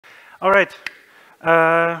All right.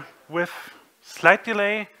 With slight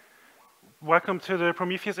delay, welcome to the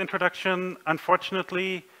Prometheus introduction.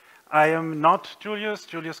 Unfortunately, I am not Julius.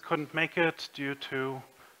 Julius couldn't make it due to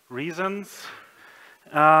reasons.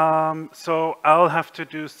 So I'll have to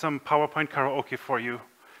do some PowerPoint karaoke for you.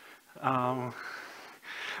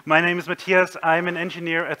 My name is Matthias. I'm an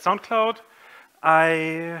engineer at SoundCloud.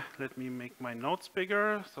 Let me make my notes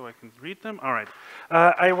bigger so I can read them. All right.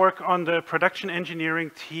 I work on the production engineering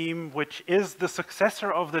team, which is the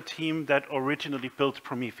successor of the team that originally built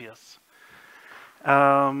Prometheus.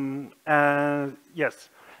 Yes.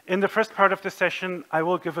 In the first part of the session, I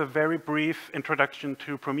will give a very brief introduction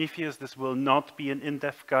to Prometheus. This will not be an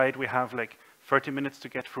in-depth guide. We have like 30 minutes to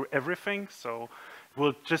get through everything, so it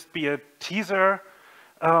will just be a teaser.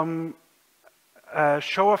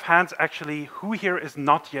 Show of hands, actually, who here is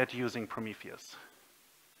not yet using Prometheus?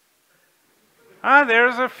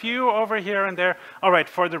 There's a few over here and there. All right,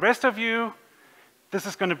 for the rest of you, this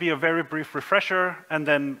is going to be a very brief refresher, and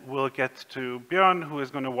then we'll get to Björn, who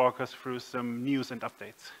is going to walk us through some news and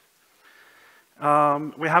updates.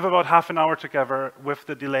 We have about half an hour together. With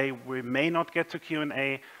the delay, we may not get to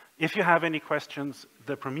Q&A. If you have any questions,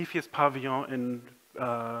 the Prometheus pavilion in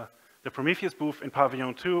the Prometheus booth in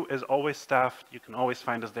Pavilion 2 is always staffed. You can always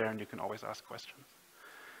find us there, and you can always ask questions.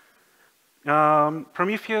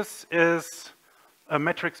 Prometheus is a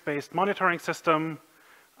metrics-based monitoring system.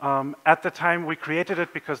 At the time, we created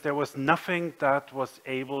it because there was nothing that was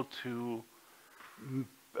able to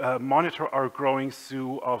monitor our growing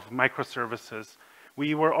zoo of microservices.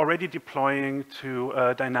 We were already deploying to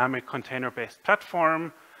a dynamic container-based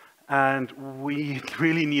platform, and we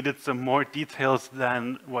really needed some more details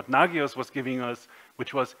than what Nagios was giving us,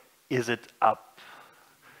 which was, is it up?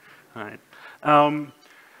 All right.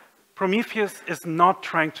 Prometheus is not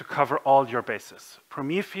trying to cover all your bases.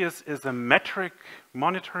 Prometheus is a metric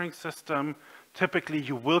monitoring system. Typically,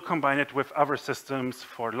 you will combine it with other systems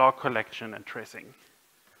for log collection and tracing.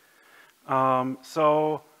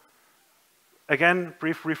 So again,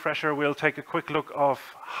 brief refresher, we'll take a quick look of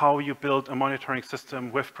how you build a monitoring system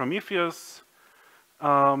with Prometheus.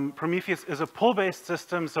 Prometheus is a pull-based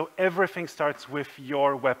system, so everything starts with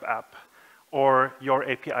your web app or your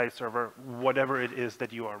API server, whatever it is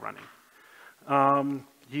that you are running.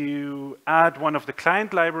 You add one of the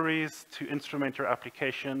client libraries to instrument your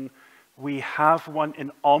application. We have one in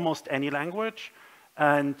almost any language,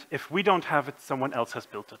 and if we don't have it, someone else has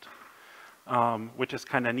built it. Which is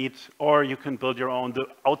kind of neat, or you can build your own. The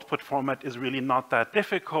output format is really not that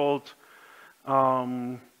difficult.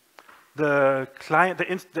 The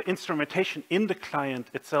instrumentation in the client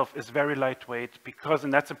itself is very lightweight because,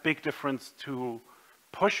 and that's a big difference to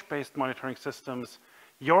push-based monitoring systems,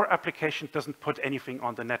 your application doesn't put anything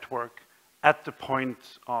on the network at the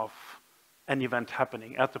point of an event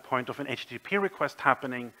happening, at the point of an HTTP request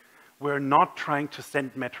happening. We're not trying to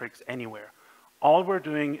send metrics anywhere. All we're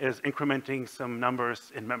doing is incrementing some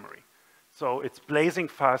numbers in memory. So it's blazing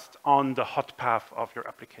fast on the hot path of your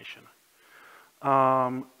application.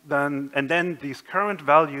 Then these current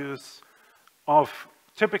values of,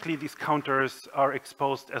 typically these counters are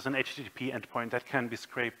exposed as an HTTP endpoint that can be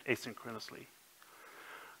scraped asynchronously.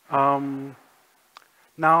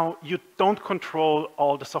 Now, you don't control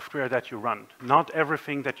all the software that you run. Not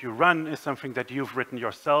everything that you run is something that you've written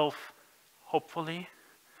yourself, hopefully.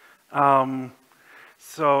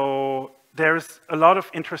 So there's a lot of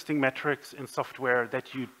interesting metrics in software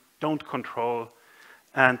that you don't control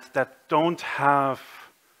and that don't have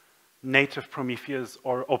native Prometheus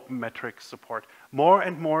or open metrics support. More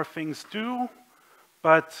and more things do,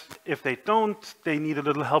 but if they don't, they need a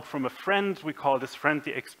little help from a friend. We call this friend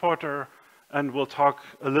the exporter, and we'll talk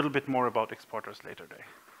a little bit more about exporters later today.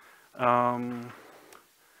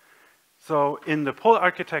 So in the pull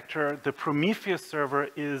architecture, the Prometheus server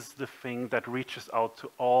is the thing that reaches out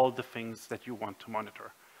to all the things that you want to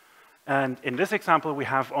monitor. And in this example, we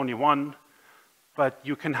have only one, but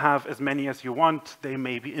you can have as many as you want. They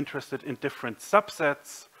may be interested in different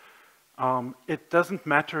subsets. It doesn't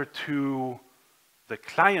matter to the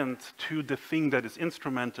client, to the thing that is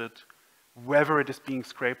instrumented, whether it is being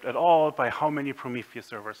scraped at all, by how many Prometheus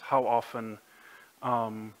servers, how often.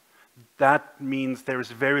 That means there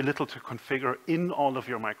is very little to configure in all of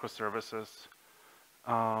your microservices.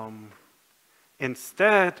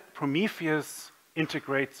 Instead, Prometheus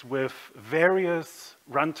integrates with various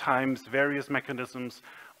runtimes, various mechanisms,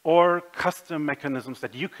 or custom mechanisms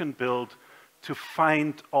that you can build to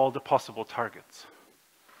find all the possible targets.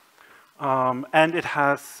 And it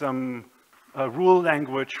has some rule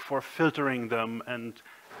language for filtering them and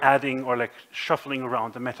adding or like shuffling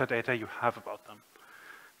around the metadata you have about them.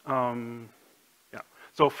 Yeah.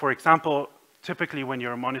 So for example, typically when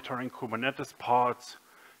you're monitoring Kubernetes pods,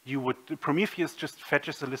 Prometheus just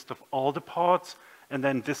fetches a list of all the pods, and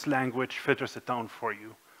then this language filters it down for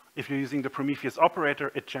you. If you're using the Prometheus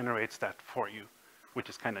operator, it generates that for you, which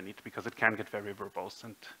is kind of neat because it can get very verbose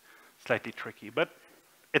and slightly tricky, but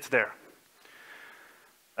it's there.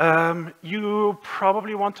 You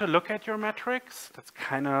probably want to look at your metrics. That's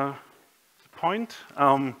kind of the point.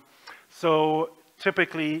 So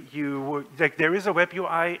typically, there is a web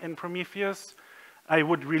UI in Prometheus. I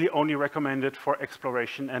would really only recommend it for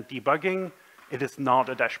exploration and debugging. It is not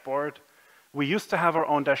a dashboard. We used to have our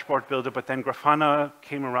own dashboard builder, but then Grafana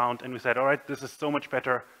came around and we said, all right, this is so much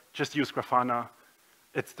better, just use Grafana.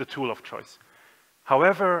 It's the tool of choice.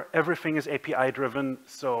 However, everything is API driven,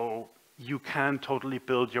 so you can totally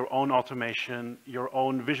build your own automation, your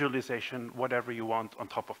own visualization, whatever you want on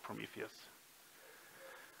top of Prometheus.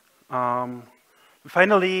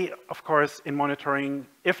 Finally, of course, in monitoring,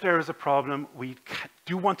 if there is a problem, we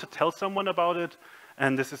do want to tell someone about it,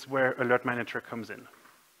 and this is where Alert Manager comes in.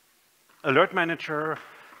 Alert Manager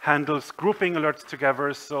handles grouping alerts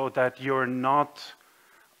together so that you're not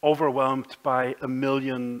overwhelmed by a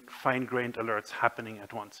million fine-grained alerts happening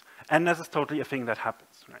at once. And this is totally a thing that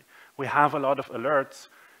happens, right? We have a lot of alerts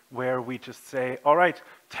where we just say, all right,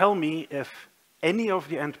 tell me if any of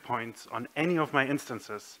the endpoints on any of my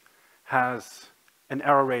instances has an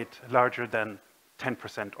error rate larger than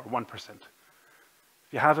 10% or 1%. If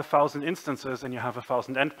you have 1,000 instances and you have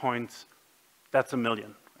 1,000 endpoints, that's a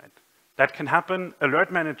million, right? That can happen.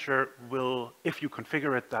 Alert Manager will, if you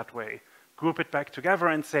configure it that way, group it back together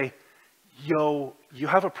and say, yo, you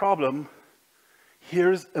have a problem.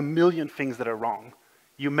 Here's a million things that are wrong.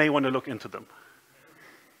 You may want to look into them.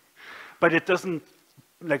 But it doesn't,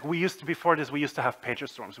 like before this, we used to have pager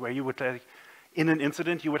storms where you would, in an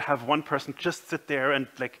incident, you would have one person just sit there and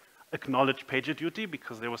acknowledge PagerDuty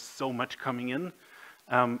because there was so much coming in.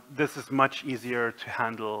 This is much easier to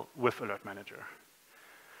handle with Alert Manager.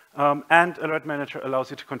 And Alert Manager allows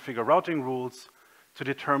you to configure routing rules to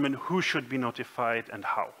determine who should be notified and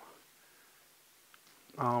how.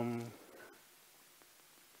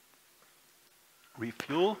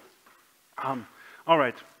 Refuel. All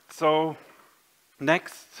right, so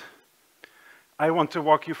next, I want to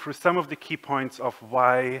walk you through some of the key points of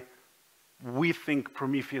why we think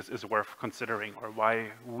Prometheus is worth considering or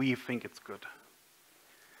why we think it's good.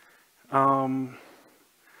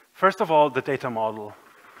 First of all, the data model.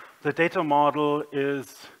 The data model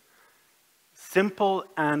is simple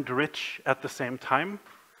and rich at the same time.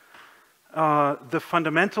 The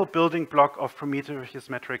fundamental building block of Prometheus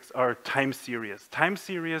metrics are time series. Time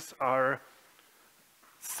series are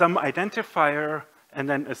some identifier and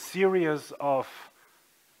then a series of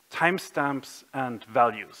timestamps and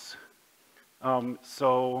values.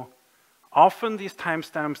 So often these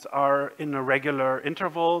timestamps are in a regular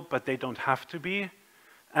interval, but they don't have to be,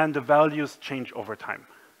 and the values change over time.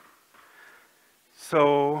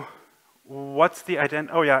 So what's the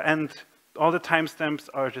oh yeah, and all the timestamps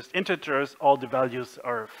are just integers, all the values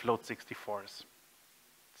are float 64s.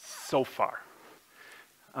 So far.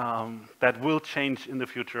 That will change in the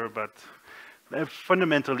future, but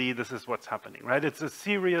fundamentally this is what's happening, right? It's a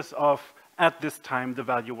series of, at this time, the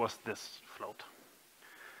value was this float.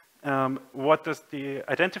 What does the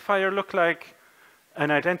identifier look like? An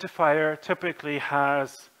identifier typically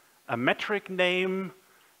has a metric name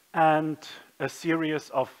and a series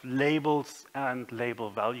of labels and label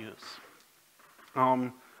values.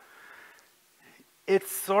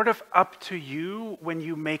 It's sort of up to you when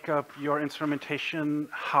you make up your instrumentation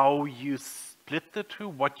how you split the two,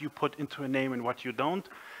 what you put into a name and what you don't.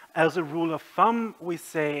 As a rule of thumb, we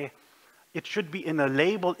say it should be in a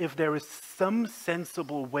label if there is some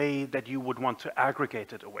sensible way that you would want to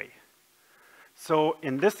aggregate it away. So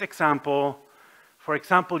in this example, for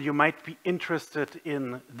example, you might be interested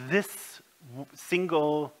in this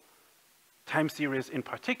single time series in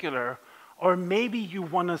particular, or maybe you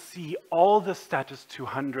want to see all the status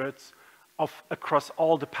 200s across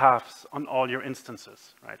all the paths on all your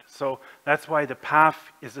instances, right? So that's why the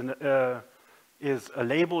path is a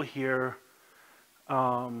label here,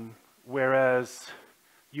 whereas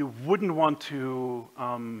you wouldn't want to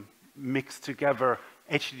mix together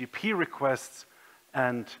HTTP requests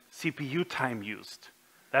and CPU time used.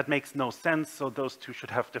 That makes no sense, so those two should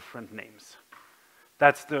have different names.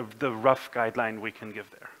 That's the rough guideline we can give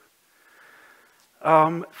there.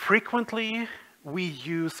 Frequently, we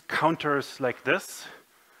use counters like this.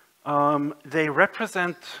 They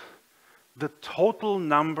represent the total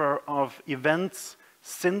number of events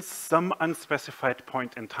since some unspecified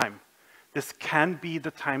point in time. This can be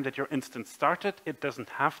the time that your instance started. It doesn't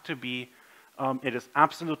have to be. It is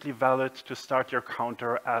absolutely valid to start your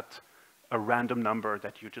counter at a random number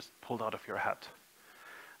that you just pulled out of your hat.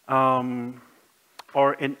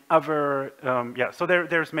 Or in other, so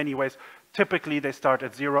there's many ways. Typically, they start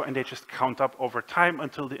at 0 and they just count up over time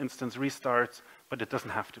until the instance restarts, but it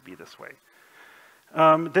doesn't have to be this way.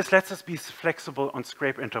 This lets us be flexible on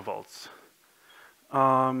scrape intervals.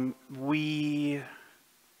 We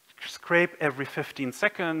scrape every 15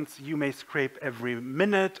 seconds. You may scrape every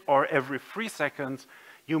minute or every 3 seconds.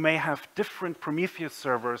 You may have different Prometheus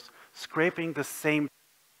servers scraping the same.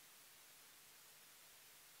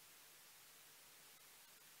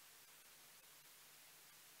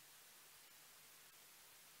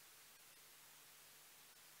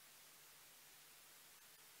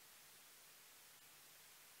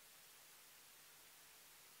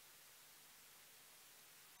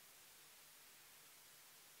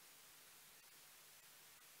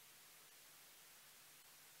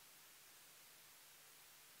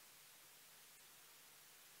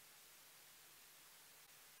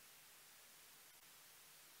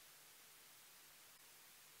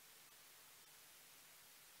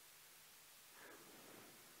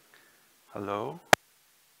 Hello?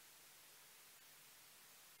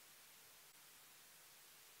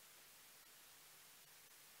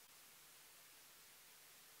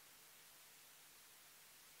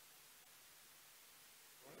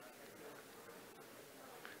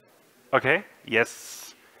 Okay,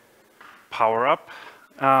 yes. Power up.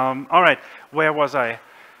 All right, where was I?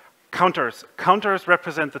 Counters. Counters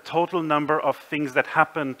represent the total number of things that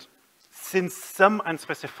happened since some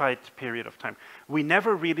unspecified period of time. We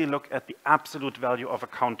never really look at the absolute value of a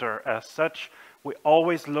counter as such. We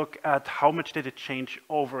always look at how much did it change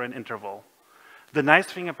over an interval. The nice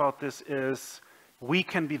thing about this is we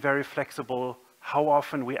can be very flexible how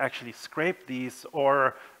often we actually scrape these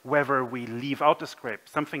or whether we leave out the scrape.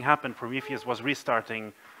 Something happened, Prometheus was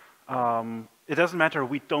restarting. It doesn't matter,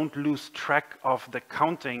 we don't lose track of the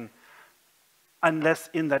counting unless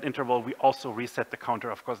in that interval we also reset the counter.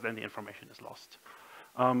 Of course, then the information is lost.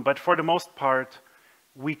 But for the most part,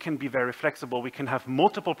 we can be very flexible. We can have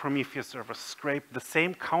multiple Prometheus servers scrape the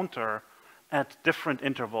same counter at different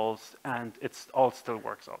intervals, and it all still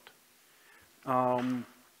works out.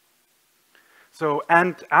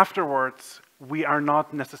 And afterwards, we are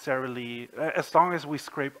not necessarily, as long as we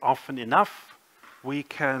scrape often enough, we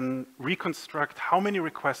can reconstruct how many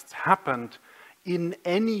requests happened in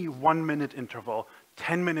any 1 minute interval,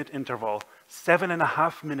 10-minute interval,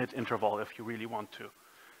 7.5-minute interval if you really want to.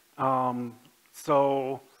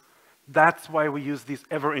 So that's why we use these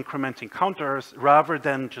ever-incrementing counters rather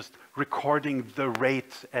than just recording the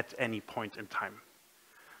rate at any point in time.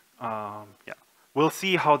 Yeah, we'll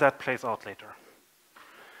see how that plays out later.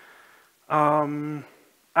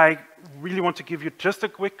 I really want to give you just a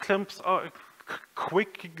quick glimpse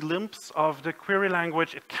of the query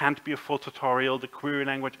language. It can't be a full tutorial. The query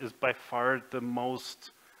language is by far the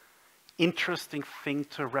most interesting thing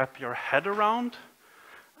to wrap your head around.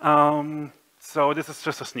 So this is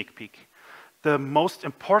just a sneak peek. The most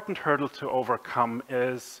important hurdle to overcome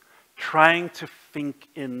is trying to think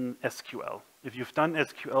in SQL. If you've done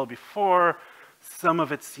SQL before, some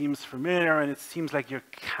of it seems familiar and it seems like you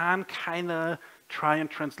can kind of try and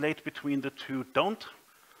translate between the two. Don't.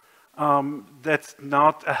 That's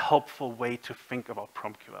not a helpful way to think about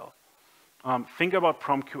PromQL. Think about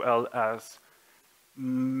PromQL as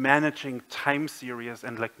managing time series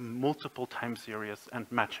and like multiple time series and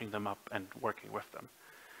matching them up and working with them.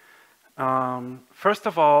 First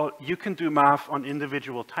of all, you can do math on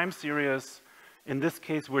individual time series. In this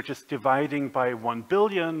case, we're just dividing by 1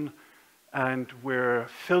 billion and we're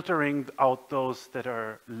filtering out those that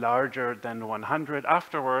are larger than 100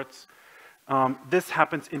 afterwards. This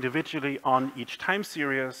happens individually on each time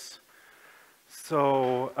series.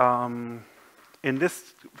 So in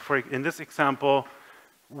this example,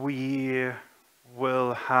 we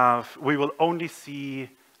will only see,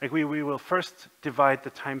 like we will first divide the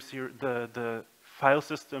time series, the file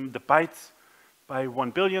system, the bytes by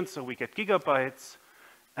 1 billion, so we get gigabytes,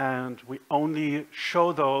 and we only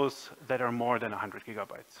show those that are more than 100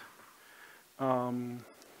 gigabytes.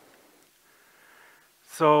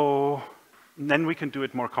 So then we can do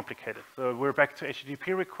it more complicated. So we're back to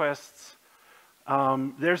HTTP requests.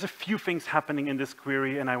 There's a few things happening in this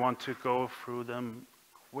query, and I want to go through them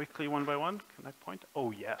quickly one by one. Can I point?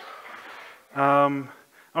 Oh, yeah.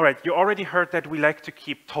 All right, you already heard that we like to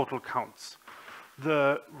keep total counts.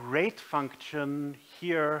 The rate function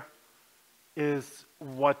here is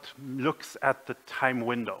what looks at the time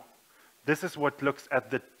window. This is what looks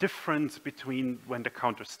at the difference between when the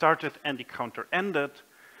counter started and the counter ended.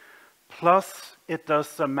 Plus, it does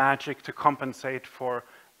some magic to compensate for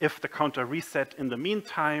if the counter reset in the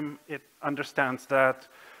meantime. It understands that.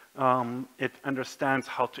 It understands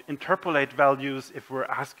how to interpolate values if we're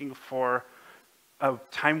asking for a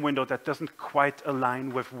time window that doesn't quite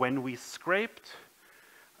align with when we scraped.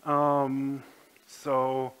 And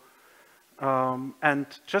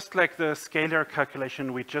just like the scalar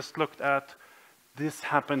calculation we just looked at, this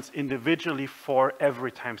happens individually for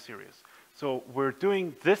every time series. So we're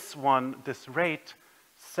doing this one, this rate,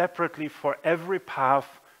 separately for every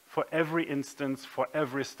path, for every instance, for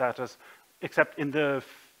every status, except in the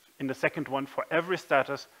second one, for every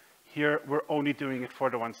status. Here, we're only doing it for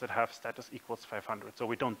the ones that have status equals 500. So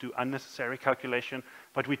we don't do unnecessary calculation,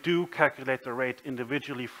 but we do calculate the rate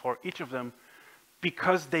individually for each of them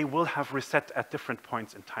because they will have reset at different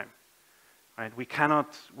points in time. Right? We can't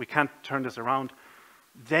turn this around.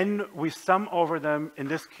 Then we sum over them. In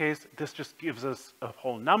this case, this just gives us a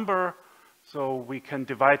whole number. So we can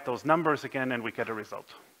divide those numbers again and we get a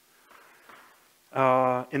result.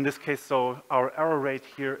 In this case, so our error rate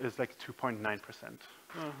here is like 2.9%.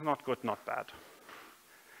 Not good, not bad.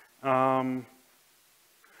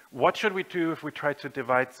 What should we do if we try to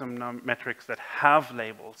divide some metrics that have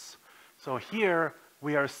labels? So here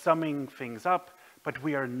we are summing things up, but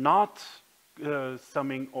we are not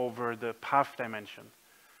summing over the path dimension.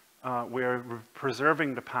 We are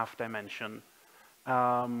preserving the path dimension,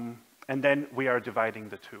 and then we are dividing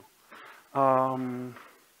the two. And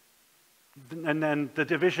then the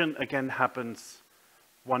division again happens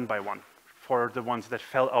one by one. For the ones that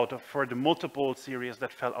fell out of, for the multiple series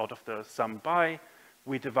that fell out of the sum by,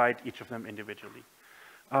 we divide each of them individually.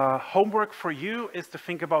 Homework for you is to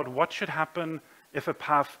think about what should happen if a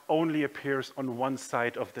path only appears on one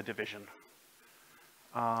side of the division.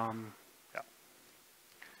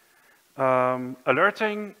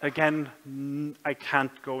 Alerting, again, I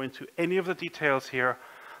can't go into any of the details here.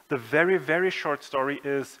 The very, very short story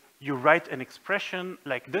is you write an expression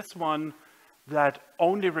like this one that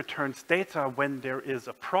only returns data when there is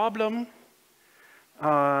a problem.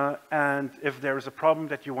 And if there is a problem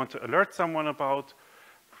that you want to alert someone about,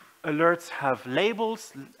 alerts have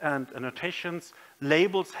labels and annotations.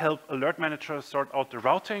 Labels help alert managers sort out the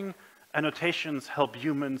routing. Annotations help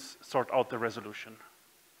humans sort out the resolution.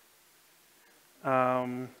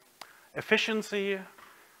 Efficiency,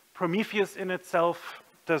 Prometheus in itself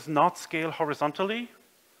does not scale horizontally.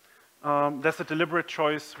 That's a deliberate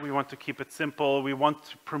choice. We want to keep it simple. We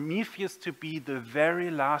want Prometheus to be the very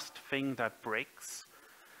last thing that breaks.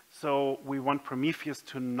 So we want Prometheus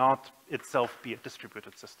to not itself be a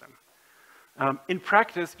distributed system. In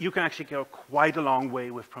practice, you can actually go quite a long way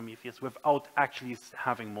with Prometheus without actually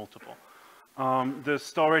having multiple. The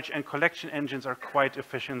storage and collection engines are quite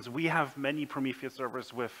efficient. We have many Prometheus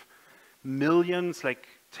servers with millions, like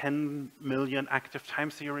 10 million active time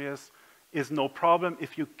series. Is no problem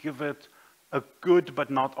if you give it a good but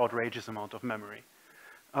not outrageous amount of memory.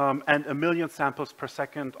 And 1 million samples per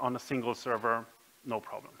second on a single server, no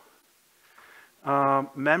problem.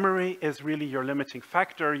 Memory is really your limiting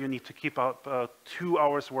factor. You need to keep up 2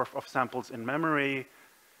 hours worth of samples in memory.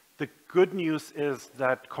 The good news is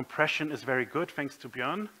that compression is very good, thanks to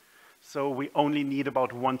Björn. So we only need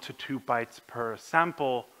about 1 to 2 bytes per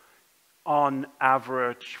sample on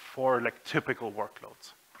average for like typical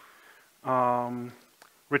workloads.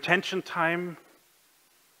 Retention time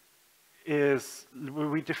is,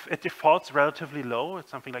 it defaults relatively low.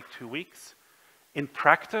 It's something like 2 weeks. In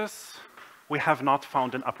practice, we have not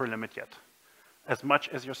found an upper limit yet. As much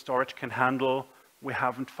as your storage can handle, we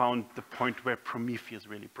haven't found the point where Prometheus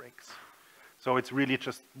really breaks. So it's really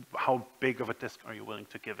just how big of a disk are you willing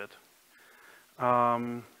to give it.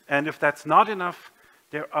 And if that's not enough,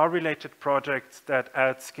 there are related projects that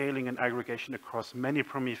add scaling and aggregation across many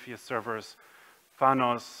Prometheus servers.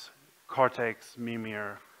 Phanos, Cortex,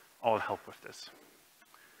 Mimir all help with this.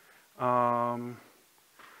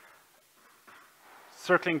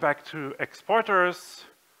 Circling back to exporters,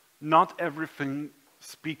 not everything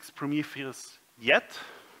speaks Prometheus yet.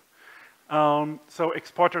 So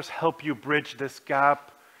exporters help you bridge this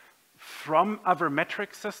gap from other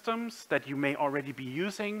metric systems that you may already be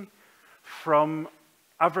using, from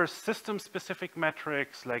other system-specific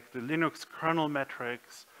metrics like the Linux kernel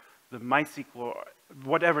metrics, the MySQL,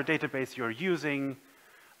 whatever database you're using,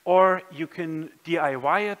 or you can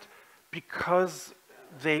DIY it because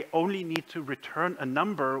they only need to return a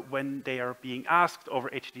number when they are being asked over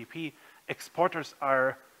HTTP. Exporters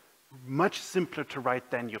are much simpler to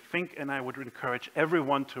write than you think, and I would encourage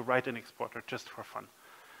everyone to write an exporter just for fun.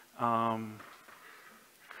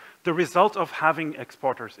 The result of having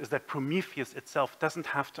exporters is that Prometheus itself doesn't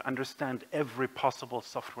have to understand every possible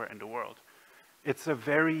software in the world. It's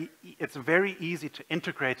very easy to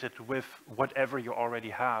integrate it with whatever you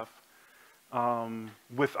already have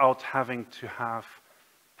without having to have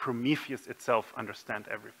Prometheus itself understand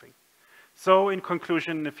everything. So in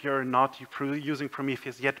conclusion, if you're not using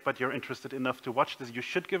Prometheus yet, but you're interested enough to watch this, you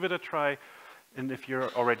should give it a try. And if you're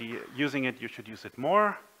already using it, you should use it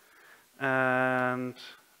more. And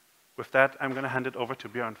with that, I'm going to hand it over to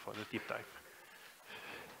Björn for the deep dive.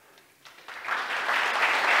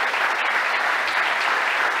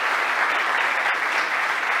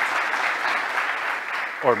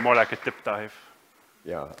 Or more like a deep dive.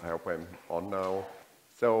 Yeah, I hope I'm on now.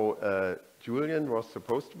 So Julian was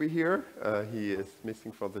supposed to be here. He is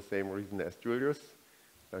missing for the same reason as Julius.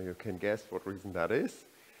 Now you can guess what reason that is.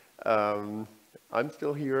 I'm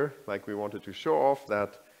still here. Like, we wanted to show off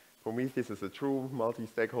that Prometheus is a true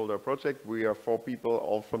multi-stakeholder project. We are 4 people,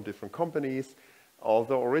 all from different companies.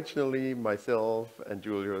 Although originally myself and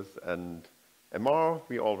Julius and Emar,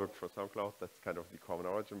 we all worked for SoundCloud. That's kind of the common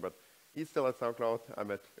origin, but he's still at SoundCloud.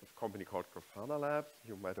 I'm at a company called Grafana Labs.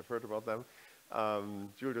 You might have heard about them.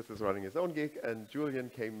 Julius is running his own gig, and Julian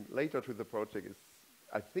came later to the project.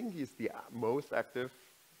 I think he's the most active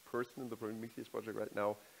person in the Prometheus project right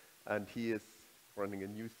now, and he is running a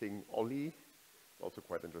new thing, Ollie, also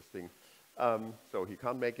quite interesting. So he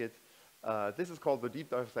can't make it. This is called the deep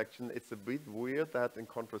dive section. It's a bit weird that, in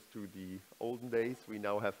contrast to the olden days, we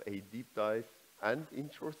now have a deep dive and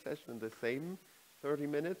intro session in the same 30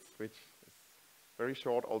 minutes, which is very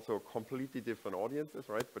short, also completely different audiences,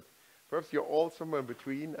 right? But perhaps you're all somewhere in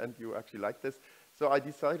between and you actually like this. So I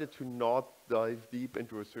decided to not dive deep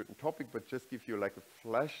into a certain topic, but just give you like a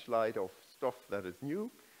flashlight of stuff that is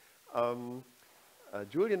new.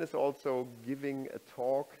 Julian is also giving a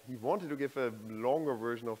talk. He wanted to give a longer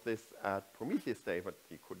version of this at Prometheus Day, but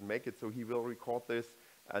he couldn't make it, so he will record this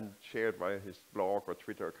and share it via his blog or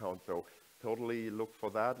Twitter account. So totally look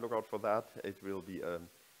out for that. It will be a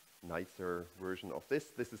nicer version of this.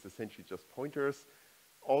 This is essentially just pointers.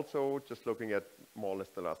 Also, just looking at more or less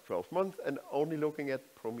the last 12 months and only looking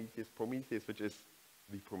at Prometheus, which is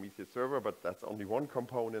the Prometheus server, but that's only one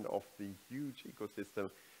component of the huge ecosystem.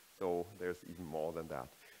 So there's even more than that.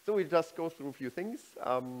 So we just go through a few things.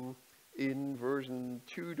 In version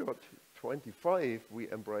 2.25,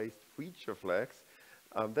 we embraced feature flags.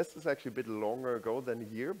 This is actually a bit longer ago than a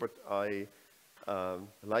year, but I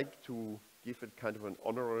like to give it kind of an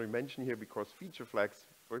honorary mention here because feature flags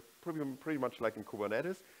were pretty much like in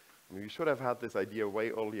Kubernetes. I mean, we should have had this idea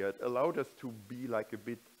way earlier. It allowed us to be like a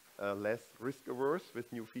bit less risk averse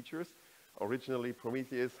with new features. Originally,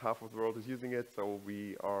 Prometheus, half of the world is using it, so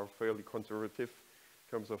we are fairly conservative in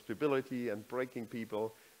terms of stability and breaking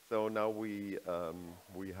people. So now we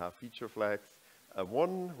have feature flags.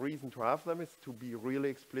 One reason to have them is to be really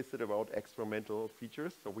explicit about experimental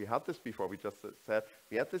features. So we had this before. We just said,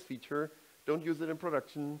 we had this feature, don't use it in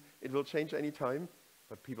production, it will change any time.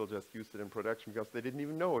 But people just used it in production because they didn't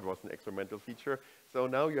even know it was an experimental feature. So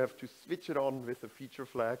now you have to switch it on with a feature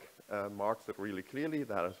flag, marks it really clearly.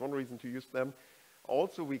 That is one reason to use them.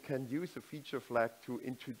 Also, we can use a feature flag to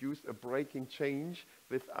introduce a breaking change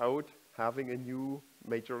without having a new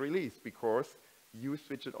major release, because you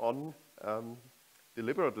switch it on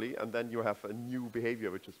deliberately, and then you have a new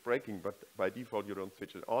behavior which is breaking, but by default you don't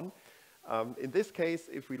switch it on. In this case,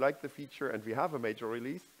 if we like the feature and we have a major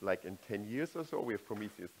release, like in 10 years or so, we have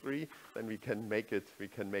Prometheus 3, then we can make it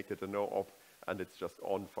a no-op, and it's just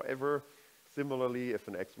on forever. Similarly, if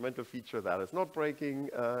an experimental feature that is not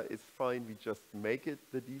breaking is fine, we just make it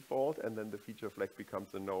the default, and then the feature flag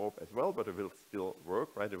becomes a no-op as well, but it will still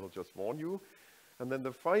work, right? It will just warn you. And then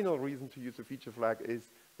the final reason to use a feature flag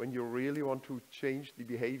is when you really want to change the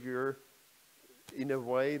behavior in a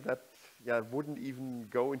way that wouldn't even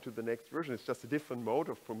go into the next version. It's just a different mode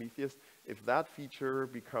of Prometheus. If that feature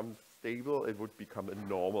becomes stable, it would become a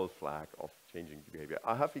normal flag of changing the behavior.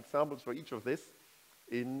 I have examples for each of this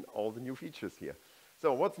in all the new features here.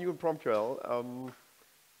 So what's new in PromQL?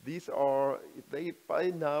 These are, by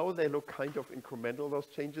now they look kind of incremental, those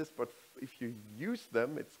changes, but if you use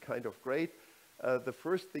them, it's kind of great. The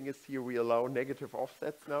first thing is here we allow negative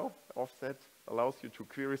offsets now. Offset allows you to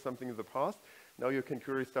query something in the past. Now you can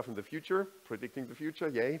query stuff in the future, predicting the future,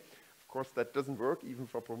 yay. Of course, that doesn't work even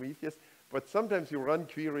for Prometheus, but sometimes you run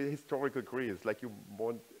historical queries, like you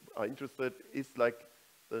are interested, is like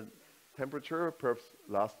the temperature, perhaps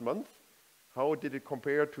last month. How did it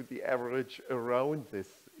compare to the average around this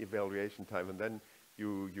evaluation time? And then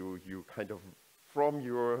you kind of, from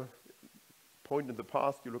your point in the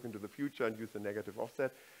past, you look into the future and use a negative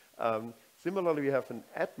offset. Similarly, we have an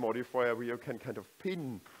add modifier where you can kind of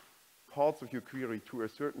pin parts of your query to a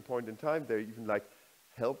certain point in time. They're even like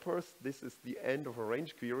helpers. This is the end of a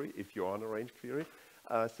range query, if you're on a range query.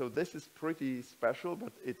 So this is pretty special,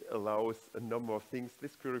 but it allows a number of things.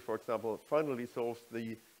 This query, for example, finally solves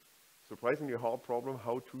the surprisingly hard problem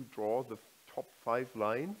how to draw the top 5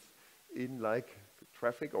 lines in like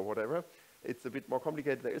traffic or whatever. It's a bit more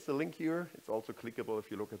complicated. There is a link here. It's also clickable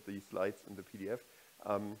if you look at the slides in the PDF,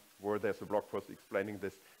 where there's a blog post explaining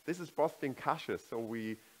this. This is busting caches. So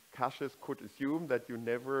caches could assume that you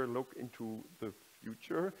never look into the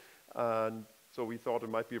future. And so we thought it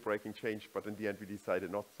might be a breaking change, but in the end we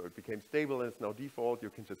decided not. So it became stable and it's now default. You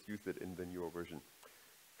can just use it in the newer version.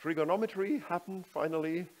 Trigonometry happened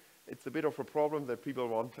finally. It's a bit of a problem that people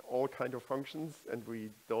want all kind of functions, and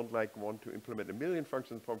we don't want to implement a million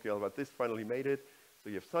functions in PromQL, but this finally made it. So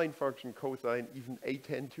you have sine function, cosine, even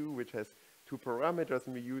a10(2), which has 2 parameters,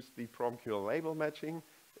 and we use the PromQL label matching.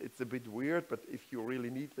 It's a bit weird, but if you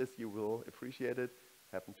really need this, you will appreciate it.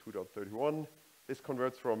 Happened 2.31. This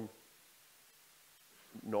converts from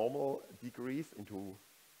normal degrees into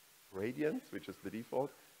radians, which is the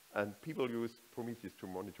default, and people use Prometheus to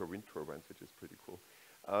monitor wind turbines, which is pretty cool.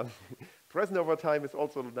 Present over time is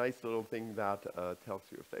also a nice little thing that tells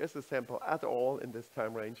you if there is a sample at all in this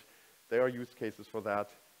time range. There are use cases for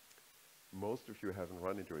that. Most of you haven't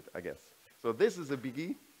run into it, I guess. So this is a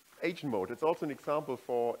biggie. Agent mode. It's also an example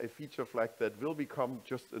for a feature flag that will become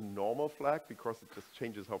just a normal flag because it just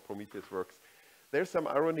changes how Prometheus works. There's some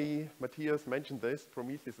irony. Matthias mentioned this.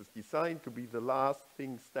 Prometheus is designed to be the last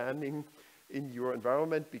thing standing in your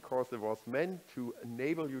environment because it was meant to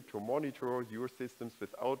enable you to monitor your systems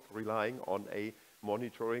without relying on a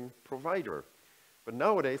monitoring provider. But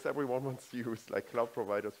nowadays, everyone wants to use like cloud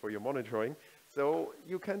providers for your monitoring. So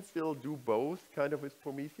you can still do both kind of with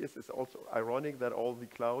Prometheus. It's also ironic that all the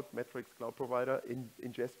cloud metrics cloud provider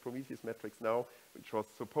ingest Prometheus metrics now, which was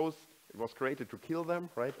it was created to kill them,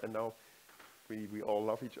 right? And now we all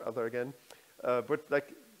love each other again. But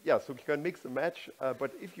like, yeah, so you can mix and match,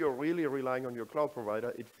 but if you're really relying on your cloud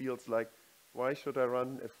provider, it feels like, why should I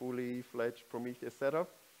run a fully fledged Prometheus setup?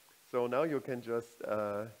 So now you can just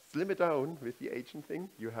slim it down with the agent thing.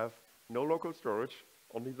 You have no local storage,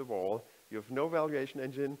 only the wall. You have no valuation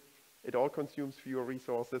engine. It all consumes fewer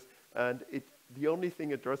resources, and the only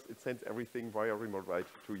thing it does, it sends everything via remote write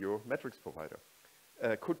to your metrics provider.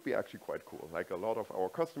 Could be actually quite cool. Like a lot of our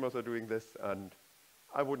customers are doing this, and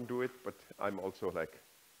I wouldn't do it, but I'm also like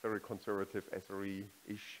very conservative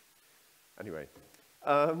SRE-ish. Anyway,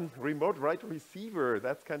 remote write receiver,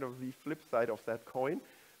 that's kind of the flip side of that coin.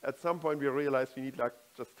 At some point we realized we need like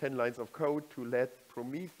just 10 lines of code to let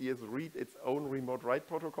Prometheus read its own remote write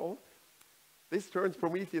protocol. This turns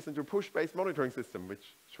Prometheus into a push-based monitoring system,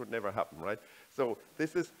 which should never happen, right? So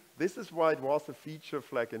this is why it was a feature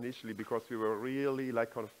flag initially, because we were really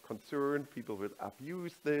like kind of concerned people will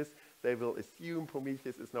abuse this. They will assume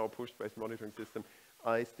Prometheus is now a push-based monitoring system.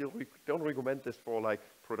 I still don't recommend this for like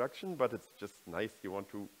production, but it's just nice. You want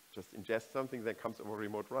to just ingest something that comes over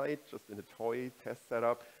remote write, just in a toy test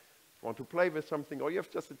setup. You want to play with something, or you have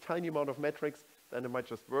just a tiny amount of metrics, then it might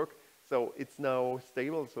just work. So it's now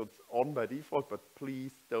stable, so it's on by default, but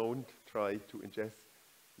please don't try to ingest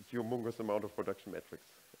a humongous amount of production metrics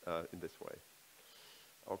in this way.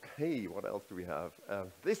 Okay, what else do we have? That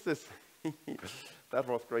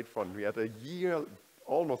was great fun. We had a year,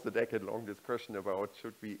 almost a decade-long discussion about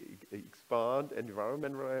should we expand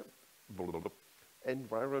environment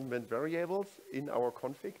variables in our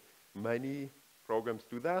config. Many programs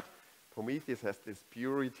do that. Prometheus has this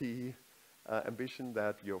purity ambition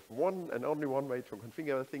that you have one and only one way to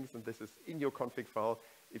configure things, and this is in your config file.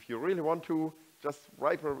 If you really want to, just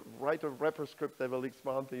write a wrapper script that will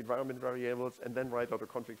expand the environment variables and then write out a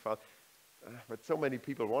config file. But so many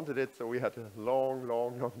people wanted it, so we had a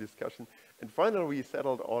long discussion. And finally we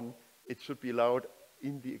settled on it should be allowed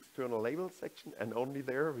in the external labels section and only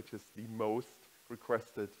there, which is the most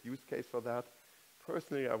requested use case for that.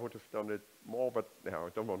 Personally, I would have done it more, but no, I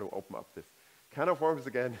don't want to open up this can of worms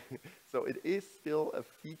again. So it is still a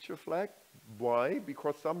feature flag. Why?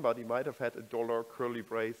 Because somebody might have had a $ curly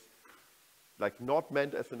brace, like not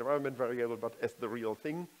meant as an environment variable, but as the real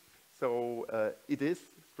thing. So it is,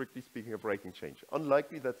 strictly speaking, a breaking change.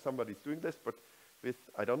 Unlikely that somebody's doing this, but with,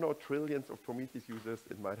 I don't know, trillions of Prometheus users,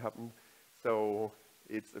 it might happen. So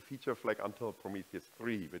it's a feature flag until Prometheus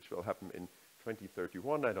 3, which will happen in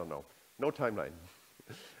 2031, I don't know. No timeline.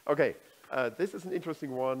 Okay, this is an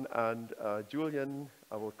interesting one, and Julian,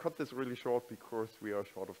 I will cut this really short because we are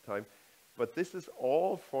short of time. But this is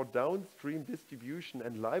all for downstream distribution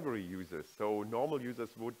and library users. So normal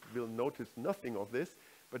users will notice nothing of this.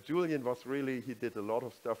 But Julian was really, he did a lot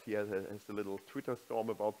of stuff. He has a little Twitter storm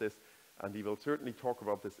about this, and he will certainly talk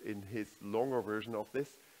about this in his longer version of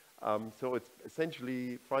this. So it's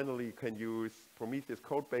essentially, finally, you can use Prometheus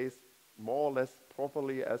code base more or less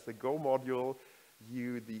properly as a Go module.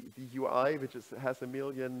 The UI, which has 1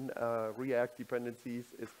 million React dependencies,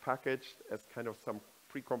 is packaged as kind of some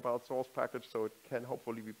pre-compiled source package, so it can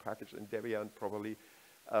hopefully be packaged in Debian properly.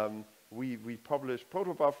 We publish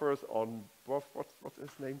proto buffers on buff, what's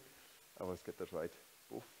his name? I always get that right.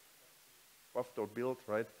 Buff.build,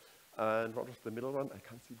 right? And what was the middle one? I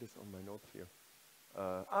can't see this on my notes here.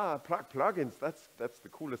 Plugins, that's the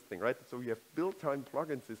coolest thing, right? So you have build-time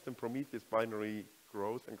plugin system. Prometheus binary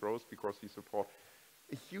grows and grows because you support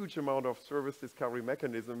a huge amount of service discovery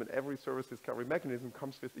mechanism, and every service discovery mechanism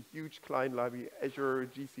comes with a huge client library, Azure,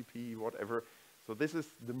 GCP, whatever. So this is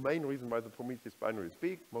the main reason why the Prometheus binary is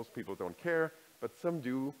big. Most people don't care, but some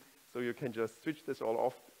do. So you can just switch this all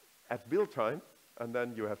off at build time, and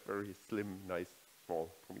then you have very slim, nice,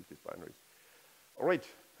 small Prometheus binaries. All right,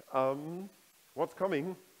 what's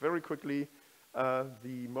coming? Very quickly,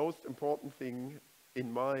 the most important thing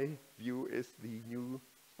in my view is the new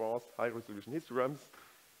sparse high-resolution histograms.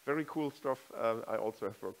 Very cool stuff. I also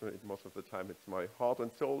have worked on it most of the time. It's my heart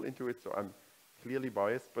and soul into it, so I'm clearly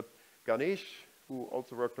biased. But Ganesh, who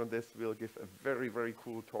also worked on this, will give a very, very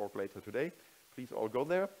cool talk later today. Please all go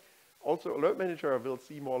there. Also, Alert Manager will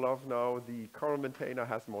see more love now. The current maintainer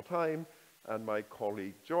has more time, and my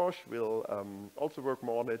colleague Josh will also work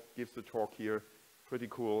more on it, gives the talk here. Pretty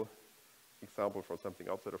cool example for something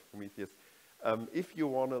outside of Prometheus. If you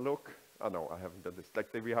want to look, no, I haven't done this.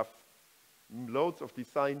 Like we have loads of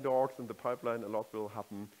design docs in the pipeline, a lot will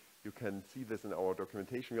happen. You can see this in our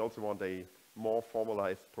documentation. We also want a more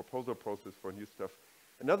formalized proposal process for new stuff.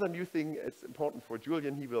 Another new thing, it's important for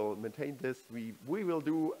Julian, he will maintain this. We will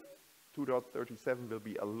do 2.37 will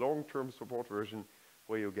be a long-term support version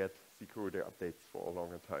where you get security updates for a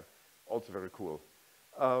longer time. Also very cool.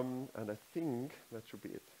 And I think that should be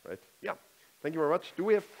it, right? Yeah, thank you very much. Do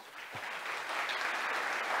we have...